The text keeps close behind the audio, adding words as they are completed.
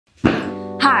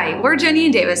Hi, we're Jennie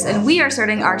and Davis, and we are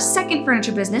starting our second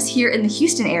furniture business here in the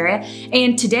Houston area.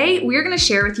 And today we're gonna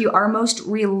share with you our most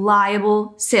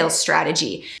reliable sales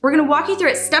strategy. We're gonna walk you through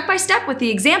it step by step with the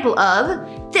example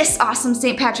of this awesome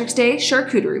St. Patrick's Day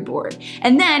charcuterie board.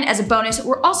 And then as a bonus,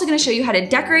 we're also gonna show you how to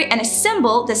decorate and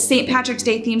assemble this St. Patrick's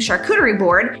Day themed charcuterie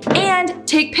board and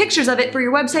take pictures of it for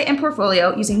your website and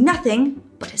portfolio using nothing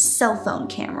but a cell phone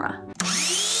camera.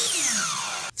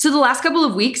 So the last couple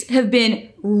of weeks have been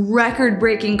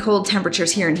record-breaking cold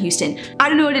temperatures here in Houston. I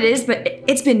don't know what it is, but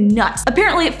it's been nuts.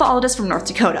 Apparently it followed us from North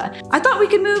Dakota. I thought we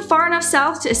could move far enough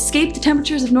south to escape the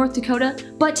temperatures of North Dakota,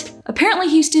 but apparently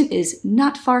Houston is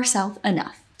not far south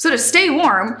enough. So to stay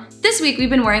warm, this week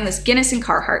we've been wearing this Guinness and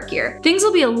Carhartt gear. Things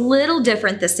will be a little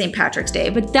different this St. Patrick's Day,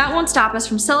 but that won't stop us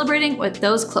from celebrating with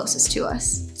those closest to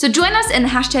us. So join us in the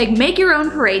hashtag Make Your Own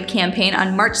Parade campaign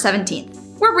on March 17th.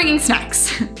 We're bringing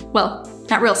snacks. Well,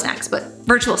 not real snacks, but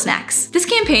virtual snacks. This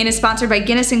campaign is sponsored by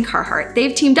Guinness and Carhartt.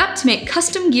 They've teamed up to make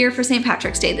custom gear for St.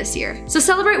 Patrick's Day this year. So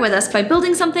celebrate with us by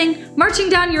building something, marching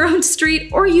down your own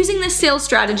street, or using this sales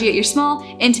strategy at your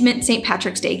small, intimate St.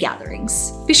 Patrick's Day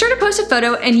gatherings. Be sure to post a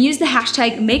photo and use the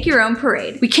hashtag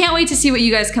 #MakeYourOwnParade. We can't wait to see what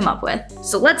you guys come up with.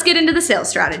 So let's get into the sales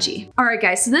strategy. All right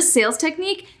guys, so this sales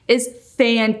technique is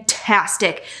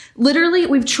fantastic. Literally,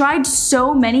 we've tried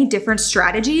so many different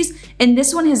strategies, and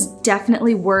this one has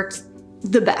definitely worked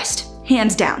the best,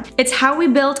 hands down. It's how we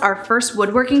built our first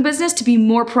woodworking business to be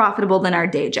more profitable than our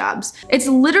day jobs. It's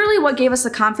literally what gave us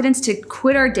the confidence to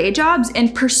quit our day jobs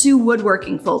and pursue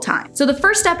woodworking full time. So the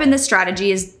first step in this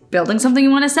strategy is building something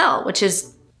you want to sell, which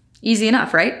is easy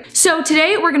enough, right? So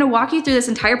today we're gonna walk you through this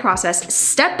entire process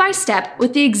step by step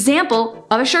with the example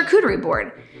of a charcuterie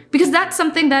board, because that's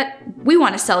something that we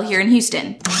want to sell here in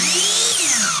Houston.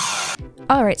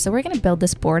 All right, so we're gonna build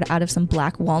this board out of some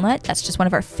black walnut. That's just one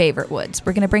of our favorite woods.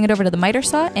 We're gonna bring it over to the miter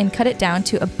saw and cut it down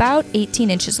to about 18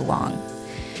 inches long.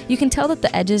 You can tell that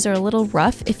the edges are a little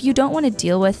rough. If you don't wanna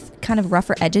deal with kind of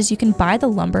rougher edges, you can buy the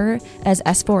lumber as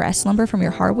S4S lumber from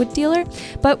your hardwood dealer,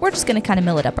 but we're just gonna kind of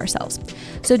mill it up ourselves.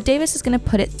 So Davis is gonna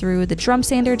put it through the drum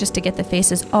sander just to get the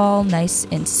faces all nice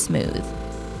and smooth.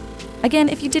 Again,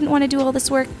 if you didn't wanna do all this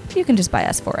work, you can just buy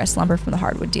S4S lumber from the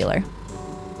hardwood dealer.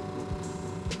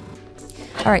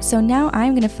 All right, so now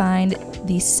I'm gonna find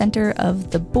the center of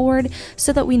the board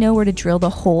so that we know where to drill the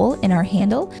hole in our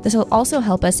handle. This will also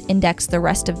help us index the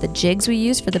rest of the jigs we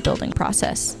use for the building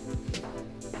process.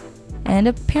 And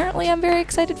apparently I'm very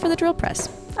excited for the drill press.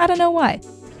 I don't know why.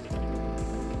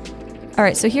 All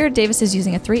right, so here Davis is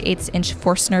using a 3/8 inch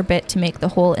Forstner bit to make the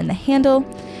hole in the handle.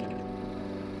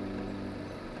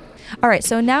 All right,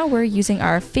 so now we're using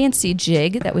our fancy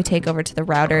jig that we take over to the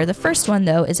router. The first one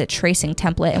though is a tracing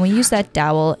template, and we use that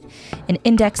dowel and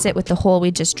index it with the hole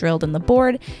we just drilled in the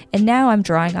board. And now I'm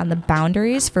drawing on the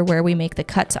boundaries for where we make the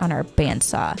cuts on our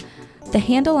bandsaw. The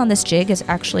handle on this jig is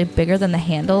actually bigger than the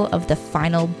handle of the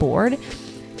final board.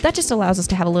 That just allows us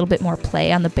to have a little bit more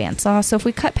play on the bandsaw, so if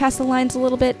we cut past the lines a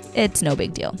little bit, it's no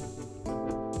big deal.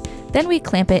 Then we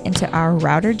clamp it into our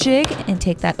router jig and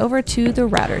take that over to the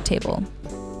router table.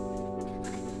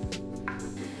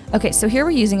 Okay, so here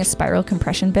we're using a spiral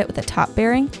compression bit with a top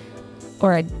bearing,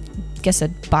 or I guess a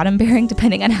bottom bearing,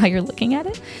 depending on how you're looking at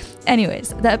it. Anyways,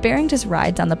 that bearing just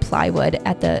rides on the plywood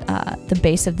at the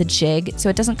base of the jig, so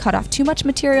it doesn't cut off too much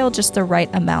material, just the right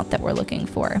amount that we're looking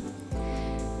for.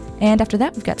 And after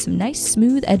that, we've got some nice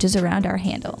smooth edges around our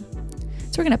handle.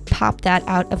 So we're gonna pop that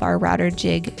out of our router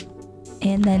jig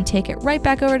and then take it right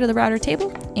back over to the router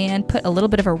table and put a little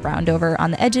bit of a round over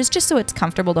on the edges just so it's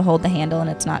comfortable to hold the handle and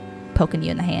it's not poking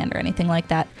you in the hand or anything like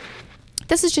that.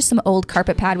 This is just some old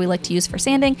carpet pad we like to use for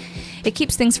sanding. It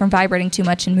keeps things from vibrating too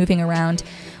much and moving around.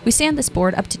 We sand this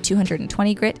board up to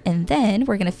 220 grit, and then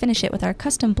we're gonna finish it with our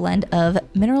custom blend of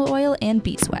mineral oil and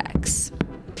beeswax.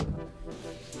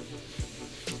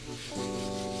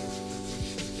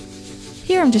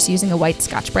 Here I'm just using a white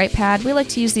Scotch-Brite pad. We like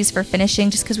to use these for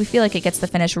finishing just because we feel like it gets the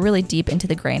finish really deep into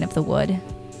the grain of the wood.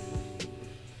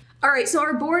 All right, so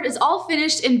our board is all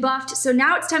finished and buffed, so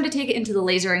now it's time to take it into the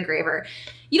laser engraver.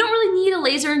 You don't really need a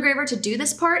laser engraver to do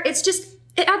this part,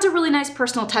 it adds a really nice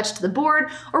personal touch to the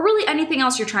board, or really anything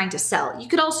else you're trying to sell. You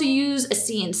could also use a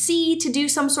CNC to do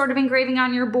some sort of engraving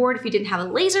on your board if you didn't have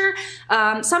a laser.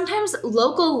 Sometimes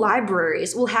local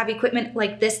libraries will have equipment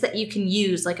like this that you can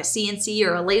use, like a CNC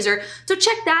or a laser, so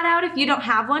check that out if you don't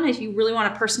have one, if you really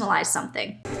want to personalize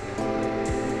something.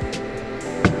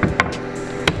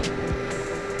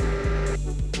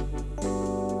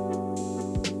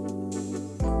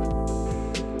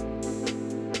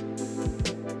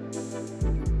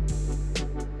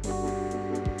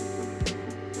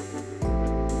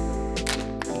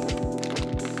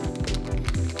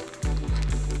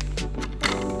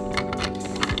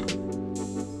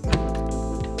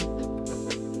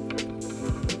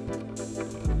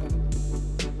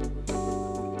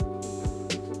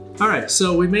 right,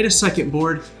 so we made a second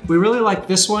board. We really like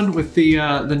this one with the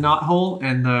knot hole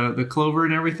and the clover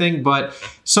and everything, but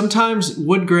sometimes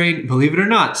wood grain, believe it or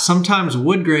not, sometimes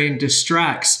wood grain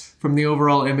distracts from the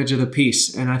overall image of the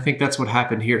piece, and I think that's what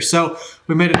happened here. So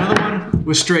we made another one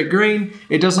with straight grain.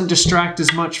 It doesn't distract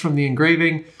as much from the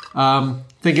engraving.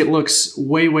 I think it looks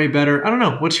way, way better. I don't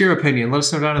know, what's your opinion? Let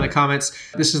us know down in the comments.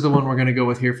 This is the one we're gonna go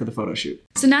with here for the photo shoot.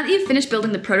 So now that you've finished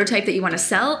building the prototype that you want to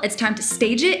sell, it's time to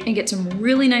stage it and get some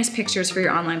really nice pictures for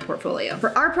your online portfolio.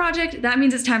 For our project, that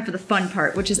means it's time for the fun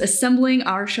part, which is assembling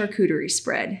our charcuterie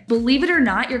spread. Believe it or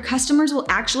not, your customers will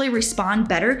actually respond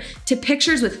better to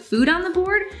pictures with food on the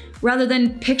board rather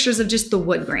than pictures of just the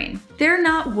wood grain. They're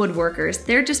not woodworkers,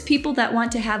 they're just people that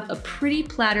want to have a pretty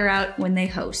platter out when they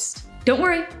host. Don't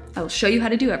worry, I will show you how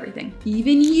to do everything.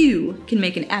 Even you can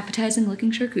make an appetizing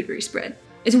looking charcuterie spread.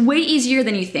 It's way easier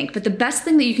than you think, but the best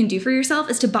thing that you can do for yourself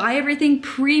is to buy everything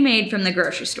pre-made from the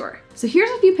grocery store. So here's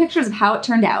a few pictures of how it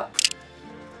turned out.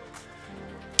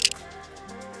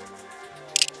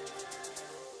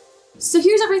 So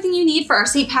here's everything you need for our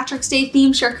St. Patrick's Day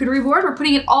themed charcuterie board. We're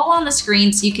putting it all on the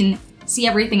screen so you can see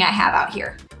everything I have out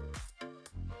here.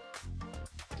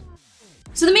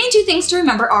 So the main two things to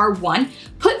remember are, one,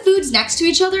 put foods next to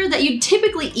each other that you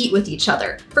typically eat with each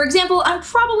other. For example, I'm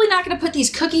probably not gonna put these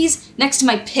cookies next to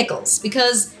my pickles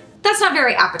because that's not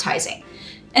very appetizing.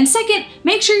 And second,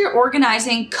 make sure you're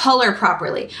organizing color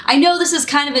properly. I know this is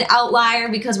kind of an outlier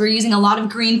because we're using a lot of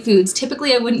green foods.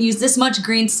 Typically I wouldn't use this much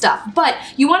green stuff, but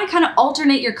you wanna kind of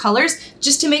alternate your colors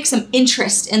just to make some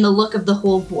interest in the look of the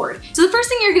whole board. So the first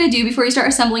thing you're gonna do before you start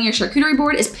assembling your charcuterie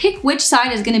board is pick which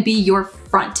side is gonna be your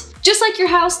front. Just like your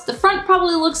house, the front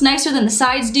probably looks nicer than the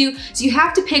sides do, so you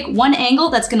have to pick one angle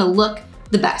that's gonna look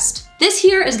the best. This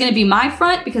here is gonna be my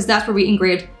front because that's where we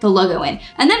engraved the logo in.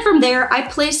 And then from there, I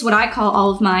placed what I call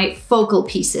all of my focal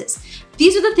pieces.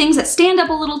 These are the things that stand up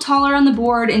a little taller on the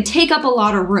board and take up a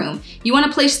lot of room. You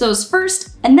wanna place those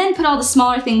first and then put all the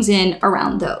smaller things in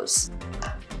around those.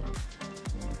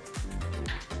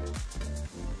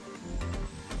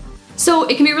 So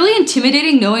it can be really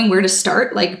intimidating knowing where to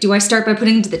start. Like, do I start by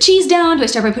putting the cheese down? Do I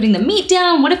start by putting the meat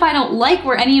down? What if I don't like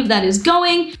where any of that is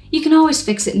going? You can always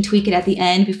fix it and tweak it at the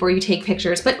end before you take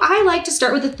pictures, but I like to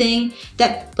start with a thing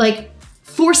that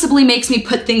forcibly makes me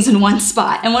put things in one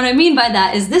spot. And what I mean by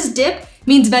that is this dip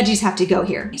means veggies have to go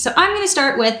here. So I'm gonna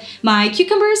start with my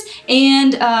cucumbers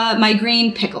and my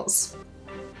green pickles.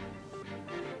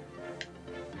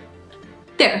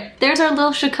 There's our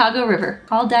little Chicago River,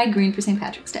 all dyed green for St.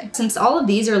 Patrick's Day. Since all of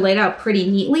these are laid out pretty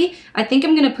neatly, I think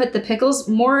I'm gonna put the pickles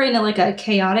more in a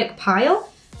chaotic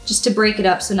pile, just to break it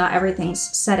up so not everything's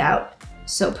set out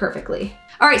so perfectly.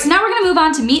 All right, so now we're gonna move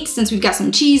on to meat since we've got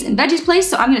some cheese and veggies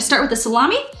placed. So I'm gonna start with the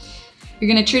salami. You're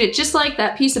gonna treat it just like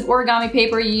that piece of origami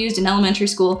paper you used in elementary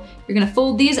school. You're gonna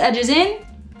fold these edges in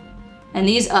and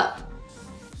these up.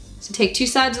 So take two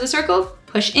sides of the circle,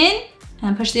 push in,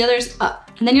 and push the others up.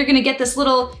 And then you're gonna get this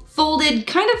little folded,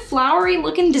 kind of flowery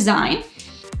looking design.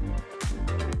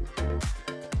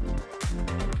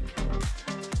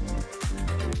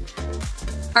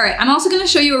 All right, I'm also gonna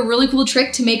show you a really cool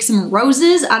trick to make some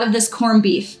roses out of this corned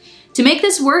beef. To make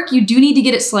this work, you do need to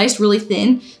get it sliced really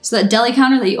thin. So that deli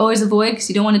counter that you always avoid because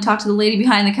you don't wanna talk to the lady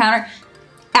behind the counter,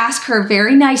 ask her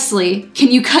very nicely, can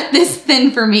you cut this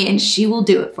thin for me? And she will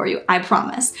do it for you, I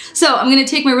promise. So I'm gonna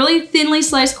take my really thinly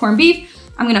sliced corned beef,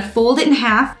 I'm gonna fold it in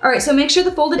half. All right, so make sure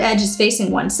the folded edge is facing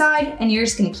one side and you're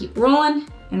just gonna keep rolling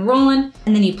and rolling,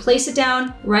 and then you place it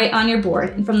down right on your board.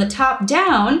 And from the top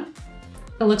down,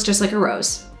 it looks just like a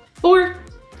rose. Or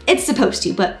it's supposed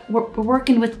to, but we're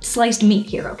working with sliced meat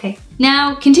here, okay?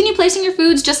 Now, continue placing your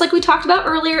foods just like we talked about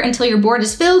earlier until your board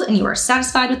is filled and you are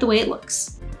satisfied with the way it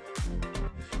looks.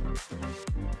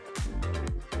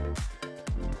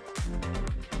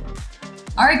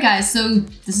 All right guys, so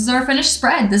this is our finished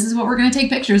spread. This is what we're gonna take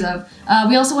pictures of.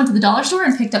 We also went to the dollar store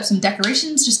and picked up some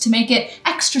decorations just to make it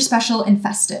extra special and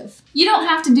festive. You don't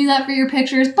have to do that for your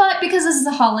pictures, but because this is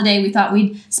a holiday, we thought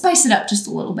we'd spice it up just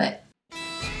a little bit.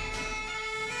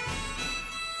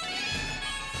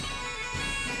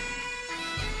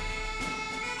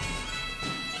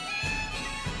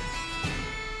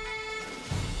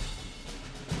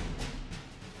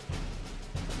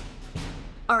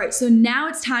 All right, so now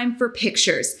it's time for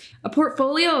pictures. A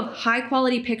portfolio of high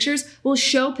quality pictures will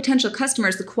show potential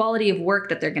customers the quality of work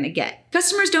that they're gonna get.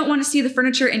 Customers don't wanna see the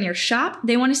furniture in your shop,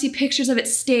 they wanna see pictures of it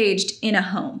staged in a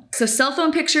home. So cell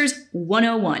phone pictures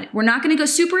 101. We're not gonna go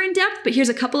super in depth, but here's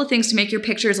a couple of things to make your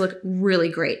pictures look really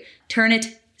great. Turn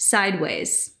it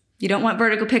sideways. You don't want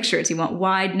vertical pictures. You want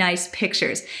wide, nice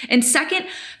pictures. And second,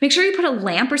 make sure you put a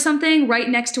lamp or something right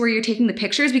next to where you're taking the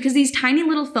pictures, because these tiny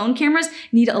little phone cameras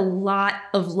need a lot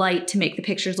of light to make the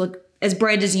pictures look as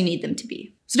bright as you need them to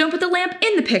be. So don't put the lamp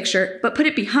in the picture, but put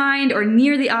it behind or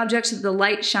near the object so that the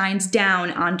light shines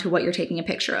down onto what you're taking a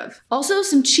picture of. Also,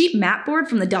 some cheap mat board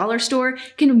from the dollar store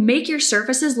can make your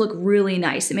surfaces look really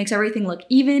nice. It makes everything look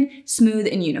even, smooth,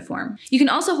 and uniform. You can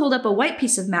also hold up a white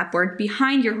piece of mat board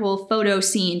behind your whole photo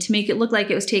scene to make it look like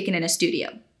it was taken in a studio.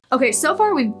 Okay, so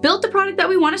far we've built the product that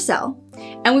we want to sell,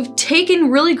 and we've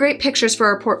taken really great pictures for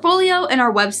our portfolio and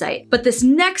our website. But this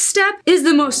next step is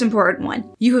the most important one.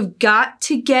 You have got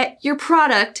to get your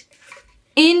product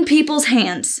in people's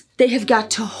hands. They have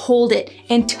got to hold it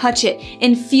and touch it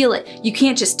and feel it. You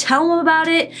can't just tell them about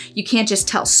it. You can't just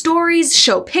tell stories,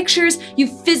 show pictures. You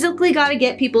physically got to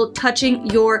get people touching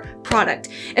your product.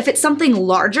 If it's something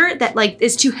larger that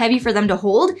is too heavy for them to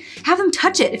hold, have them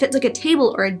touch it. If it's like a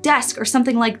table or a desk or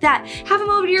something like that, have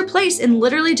them over to your place and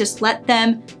literally just let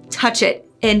them touch it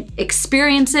and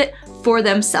experience it for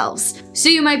themselves. So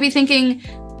you might be thinking,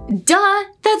 duh,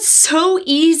 that's so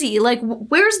easy. Like,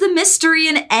 where's the mystery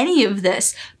in any of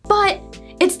this? But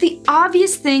it's the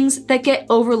obvious things that get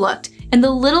overlooked and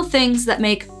the little things that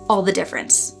make all the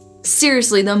difference.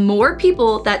 Seriously, the more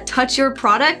people that touch your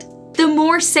product, the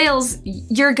more sales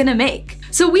you're gonna make.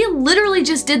 So we literally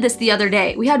just did this the other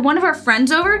day. We had one of our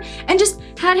friends over and just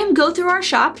had him go through our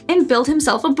shop and build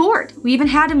himself a board. We even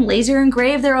had him laser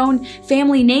engrave their own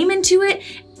family name into it,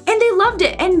 and they loved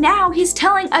it. And now he's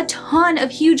telling a ton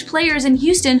of huge players in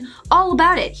Houston all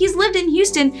about it. He's lived in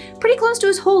Houston pretty close to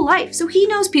his whole life, so he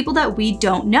knows people that we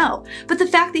don't know. But the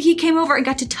fact that he came over and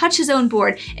got to touch his own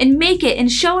board and make it and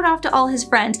show it off to all his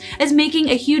friends is making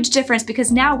a huge difference,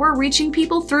 because now we're reaching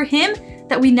people through him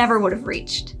that we never would have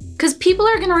reached. Because people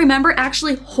are gonna remember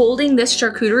actually holding this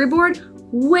charcuterie board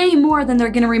way more than they're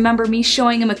gonna remember me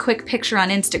showing them a quick picture on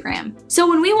Instagram. So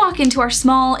when we walk into our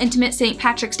small, intimate St.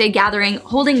 Patrick's Day gathering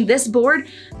holding this board,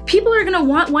 people are gonna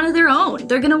want one of their own.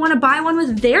 They're gonna wanna buy one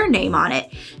with their name on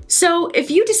it. So if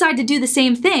you decide to do the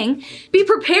same thing, be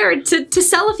prepared to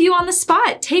sell a few on the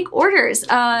spot. Take orders.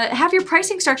 Have your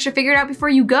pricing structure figured out before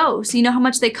you go so you know how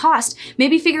much they cost.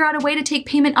 Maybe figure out a way to take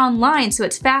payment online so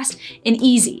it's fast and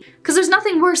easy. Because there's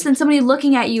nothing worse than somebody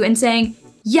looking at you and saying,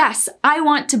 yes, I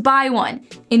want to buy one,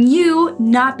 and you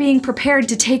not being prepared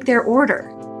to take their order.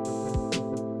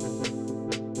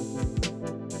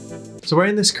 So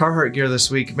wearing this Carhartt gear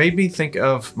this week made me think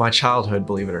of my childhood,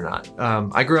 believe it or not.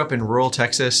 I grew up in rural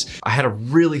Texas. I had a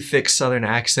really thick Southern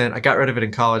accent. I got rid of it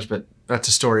in college, but that's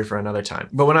a story for another time.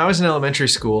 But when I was in elementary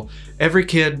school, every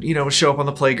kid, would show up on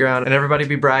the playground and everybody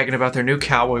be bragging about their new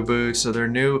cowboy boots or their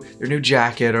new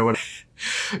jacket or whatever.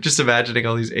 Just imagining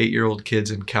all these 8-year-old kids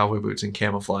in cowboy boots and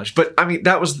camouflage. But I mean,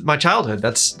 that was my childhood.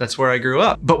 That's where I grew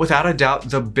up. But without a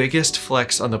doubt, the biggest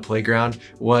flex on the playground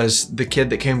was the kid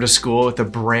that came to school with a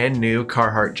brand new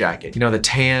Carhartt jacket. The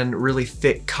tan, really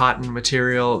thick cotton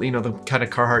material, the kind of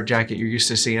Carhartt jacket you're used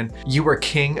to seeing. You were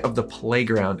king of the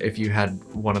playground if you had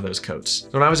one of those coats.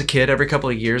 When I was a kid, every couple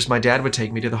of years, my dad would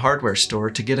take me to the hardware store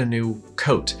to get a new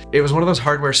coat. It was one of those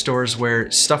hardware stores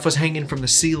where stuff was hanging from the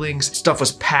ceilings, stuff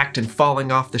was packed and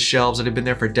falling off the shelves that had been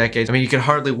there for decades. I mean, you could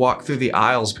hardly walk through the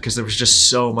aisles because there was just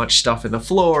so much stuff in the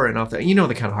floor and off the,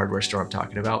 the kind of hardware store I'm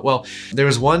talking about. Well, there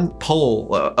was one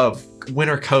pole of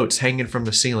winter coats hanging from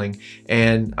the ceiling,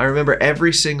 and I remember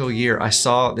every single year I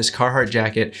saw this Carhartt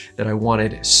jacket that I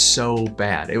wanted so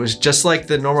bad. It was just like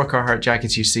the normal Carhartt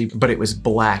jackets you see, but it was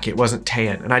black, it wasn't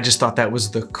tan, and I just thought that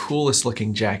was the coolest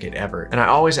looking jacket ever. And I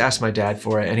always asked my dad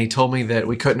for it, and he told me that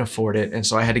we couldn't afford it, and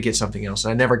so I had to get something else,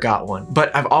 and I never got one.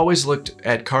 But I've always looked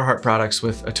at Carhartt products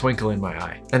with a twinkle in my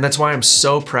eye, and that's why I'm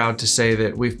so proud to say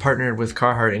that we've partnered with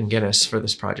Carhartt and Guinness for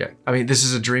this project. I mean, this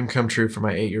is a dream come true for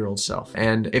my 8-year-old self,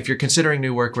 and if you're considering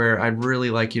new workwear, I'd really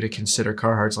like you to consider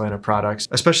Carhartt's line of products,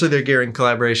 especially their gear in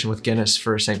collaboration with Guinness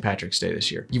for St. Patrick's Day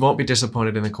this year. You won't be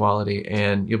disappointed in the quality,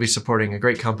 and you'll be supporting a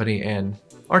great company and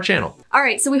our channel. All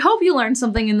right, so we hope you learned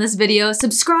something in this video.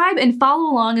 Subscribe and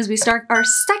follow along as we start our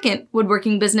second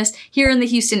woodworking business here in the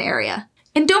Houston area.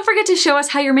 And don't forget to show us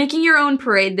how you're making your own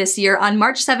parade this year on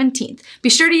March 17th. Be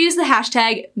sure to use the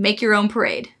hashtag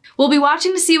 #MakeYourOwnParade. We'll be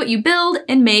watching to see what you build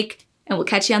and make, and we'll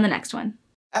catch you on the next one.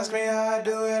 Ask me how I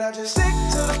do it, I just stick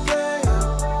to the plan.